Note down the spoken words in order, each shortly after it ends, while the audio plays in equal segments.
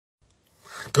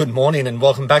Good morning and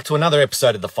welcome back to another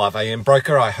episode of the 5am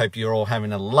Broker. I hope you're all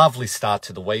having a lovely start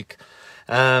to the week.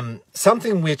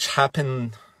 Something which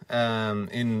happened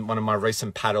in one of my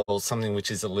recent paddles, something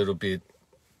which is a little bit,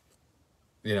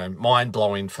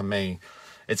 mind-blowing for me.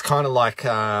 It's kind of like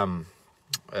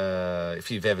if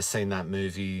you've ever seen that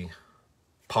movie,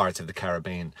 Pirates of the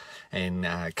Caribbean, and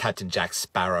Captain Jack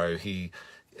Sparrow, he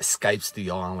escapes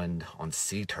the island on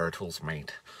sea turtles,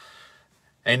 mate.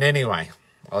 And anyway,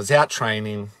 I was out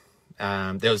training.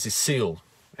 There was this seal,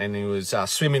 and he was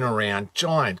swimming around.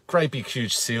 Giant, great big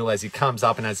huge seal. As he comes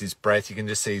up and has his breath, you can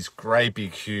just see his great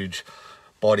big huge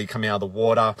body coming out of the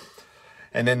water.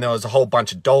 And then there was a whole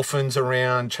bunch of dolphins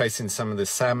around chasing some of the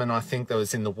salmon, I think, that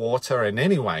was in the water. And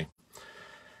anyway,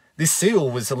 this seal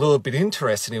was a little bit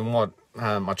interested in what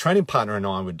my training partner and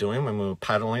I were doing when we were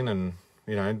paddling and,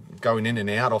 going in and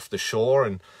out off the shore.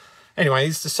 And anyway,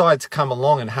 he's decided to come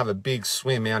along and have a big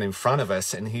swim out in front of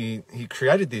us, and he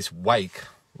created this wake,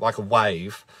 like a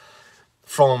wave,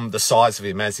 from the size of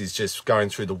him as he's just going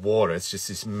through the water. It's just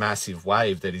this massive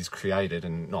wave that he's created,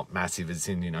 and not massive as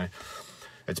in,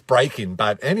 it's breaking.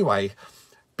 But anyway,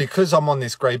 because I'm on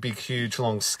this great big huge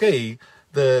long ski,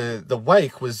 the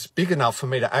wake was big enough for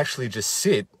me to actually just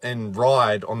sit and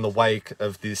ride on the wake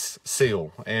of this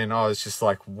seal. And I was just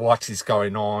like, what is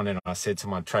going on? And I said to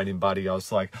my training buddy, I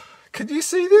was like, can you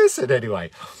see this? And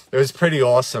anyway, it was pretty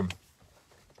awesome.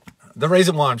 The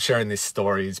reason why I'm sharing this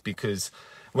story is because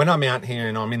when I'm out here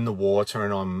and I'm in the water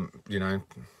and I'm,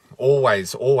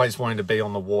 always wanting to be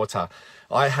on the water,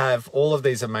 I have all of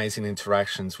these amazing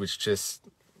interactions which just,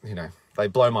 they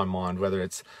blow my mind, whether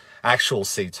it's actual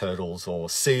sea turtles or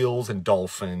seals and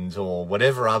dolphins or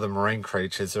whatever other marine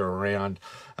creatures are around.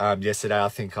 Yesterday, I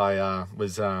think I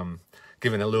was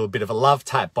given a little bit of a love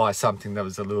tap by something that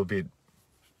was a little bit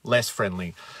less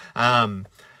friendly.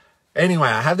 Anyway,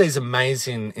 I have these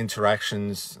amazing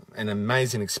interactions and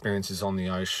amazing experiences on the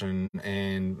ocean.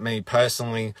 And me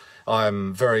personally,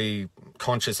 I'm very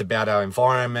conscious about our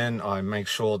environment. I make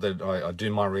sure that I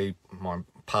do my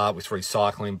part with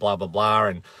recycling, blah, blah, blah.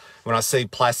 And when I see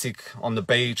plastic on the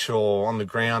beach or on the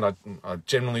ground, I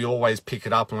generally always pick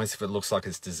it up, unless if it looks like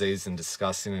it's diseased and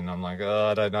disgusting. And I'm like, oh,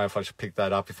 I don't know if I should pick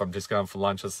that up if I'm just going for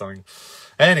lunch or something.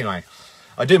 Anyway,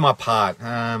 I do my part.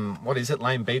 What is it,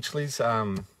 Lane Beachley's?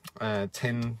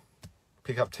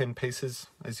 Pick up 10 pieces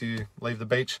as you leave the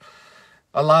beach.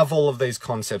 I love all of these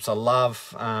concepts. I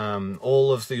love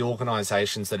all of the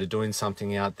organizations that are doing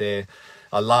something out there.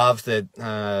 I love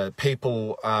that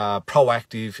people are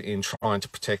proactive in trying to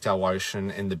protect our ocean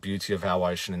and the beauty of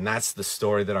our ocean. And that's the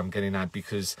story that I'm getting at,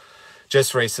 because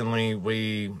just recently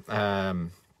we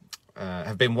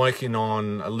have been working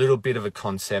on a little bit of a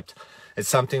concept. It's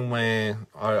something where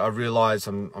I realize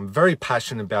I'm very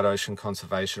passionate about ocean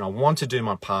conservation. I want to do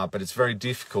my part, but it's very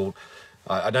difficult.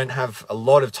 I don't have a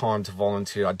lot of time to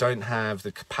volunteer. I don't have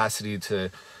the capacity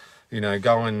to,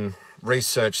 go and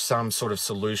research some sort of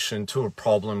solution to a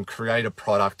problem, create a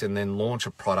product, and then launch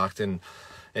a product. And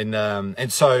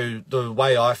so the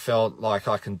way I felt like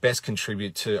I can best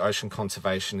contribute to ocean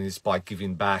conservation is by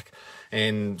giving back.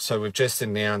 And so we've just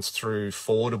announced through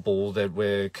Fordable that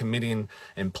we're committing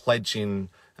and pledging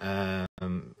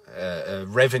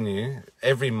revenue.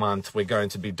 Every month we're going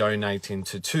to be donating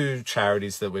to 2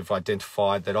 charities that we've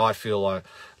identified that I feel are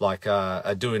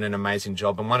doing an amazing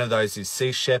job. And one of those is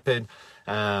Sea Shepherd.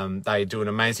 They do an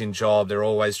amazing job. They're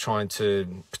always trying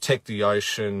to protect the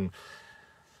ocean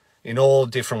in all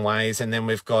different ways. And then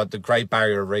we've got the Great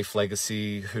Barrier Reef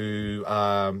Legacy, who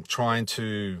are trying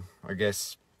to,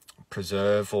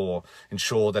 preserve or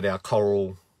ensure that our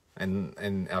coral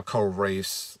and our coral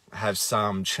reefs have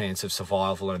some chance of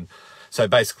survival. And so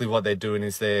basically what they're doing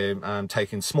is they're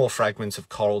taking small fragments of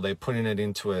coral, they're putting it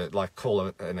into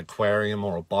an aquarium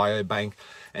or a biobank,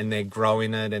 and they're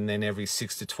growing it. And then every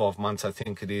 6 to 12 months, I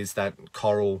think it is, that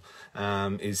coral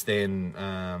is then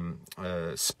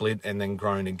split and then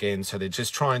grown again. So they're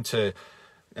just trying to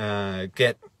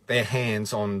get their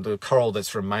hands on the coral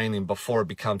that's remaining before it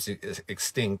becomes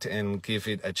extinct and give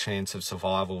it a chance of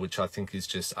survival, which I think is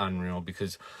just unreal.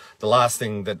 Because the last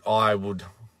thing that I would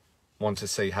want to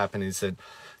see happen is that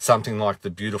something like the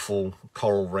beautiful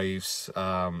coral reefs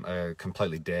are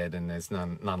completely dead and there's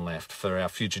none left for our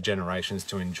future generations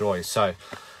to enjoy. So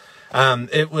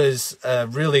it was a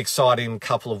really exciting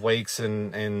couple of weeks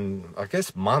and I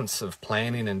guess months of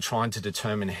planning and trying to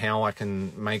determine how I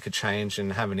can make a change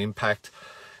and have an impact.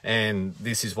 and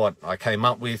this is what I came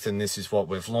up with, and this is what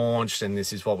we've launched, and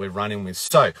this is what we're running with.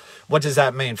 So what does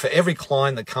that mean? For every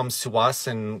client that comes to us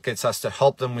and gets us to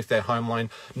help them with their home loan,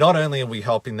 not only are we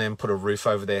helping them put a roof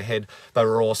over their head, but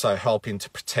we're also helping to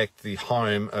protect the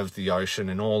home of the ocean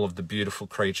and all of the beautiful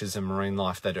creatures and marine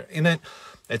life that are in it.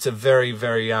 It's a very,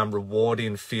 very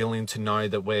rewarding feeling to know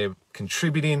that we're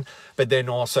contributing, but then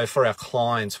also for our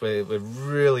clients, we're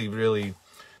really, really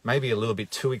maybe a little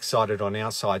bit too excited on our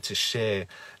side to share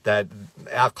that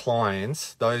our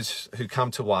clients, those who come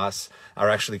to us, are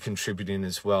actually contributing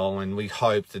as well. And we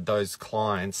hope that those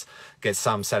clients get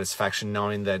some satisfaction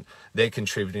knowing that they're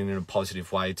contributing in a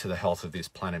positive way to the health of this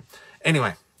planet.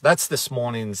 Anyway, that's this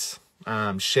morning's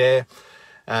share.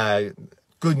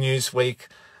 Good news week.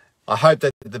 I hope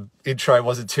that the intro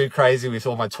wasn't too crazy with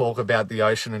all my talk about the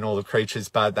ocean and all the creatures,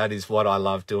 but that is what I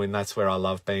love doing. That's where I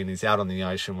love being, is out on the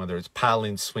ocean, whether it's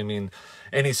paddling, swimming,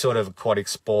 any sort of aquatic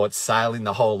sport, sailing,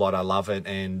 the whole lot. I love it.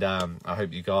 And I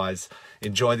hope you guys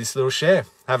enjoy this little share.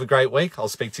 Have a great week. I'll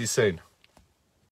speak to you soon.